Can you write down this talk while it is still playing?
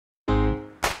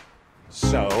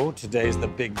So, today's the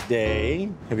big day.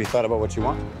 Have you thought about what you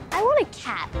want? I want a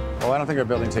cat. Well, I don't think our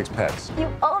building takes pets. You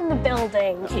own the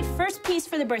building. Okay, first piece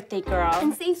for the birthday girl.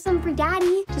 And save some for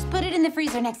Daddy. Just put it in the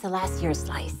freezer next to last year's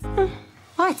slice.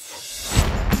 What?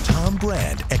 Tom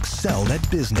Brand excelled at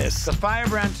business, The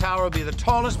Firebrand Tower will be the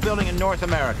tallest building in North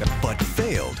America. but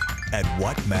failed at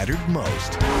what mattered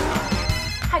most.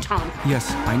 Hi, Tom. Yes,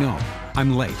 I know.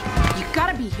 I'm late. You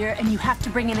gotta be here, and you have to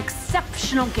bring an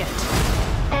exceptional gift.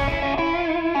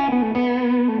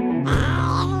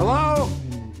 Hello?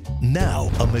 Now,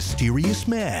 a mysterious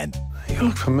man You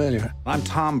look familiar. I'm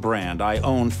Tom Brand. I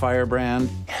own Firebrand.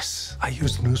 Yes, I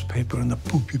use the newspaper in the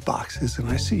poopy boxes, and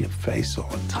I see your face all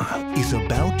the time. is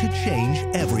about to change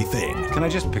everything. Can I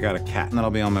just pick out a cat and then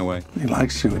I'll be on my way? He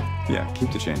likes you. Yeah,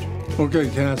 keep the change. Okay,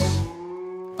 Cass,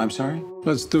 I'm sorry?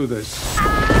 let's do this.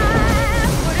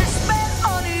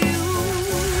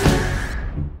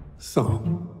 So,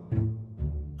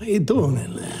 how you doing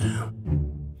in there?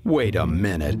 Wait a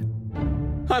minute.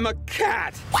 I'm a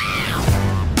cat!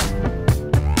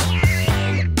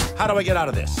 How do I get out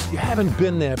of this? You haven't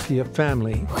been there for your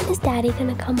family. When is Daddy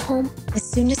gonna come home? As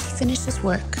soon as he finishes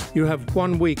work. You have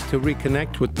 1 week to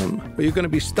reconnect with them, or you're going to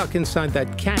be stuck inside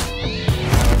that cat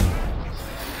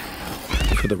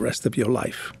for the rest of your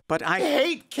life. But I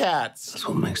hate cats. That's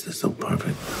what makes this so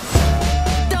perfect.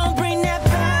 Don't bring that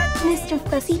back! Mr.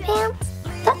 Fussy Pants?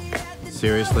 Duck.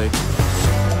 Seriously?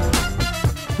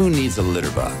 Who needs a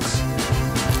litter box?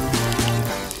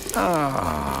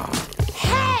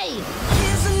 Hey!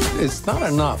 It's not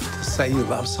enough to say you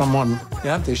love someone. You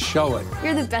have to show it.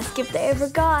 You're the best gift I ever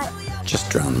got. Just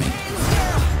drown me.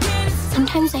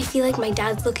 Sometimes I feel like my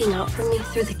dad's looking out for me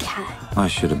through the cat. I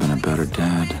should have been a better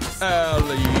dad.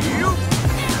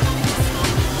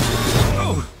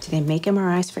 Do they make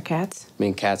MRIs for cats?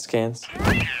 Mean cat scans?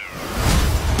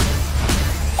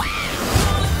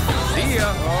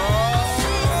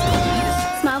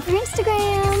 Smile for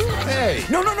Instagram. Hey!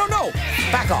 No!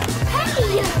 Back off!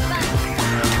 Hey!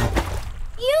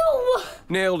 You!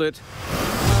 Nailed it.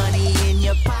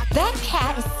 That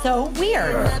cat is so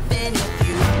weird.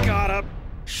 Gotta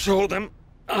show them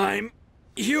I'm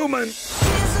human.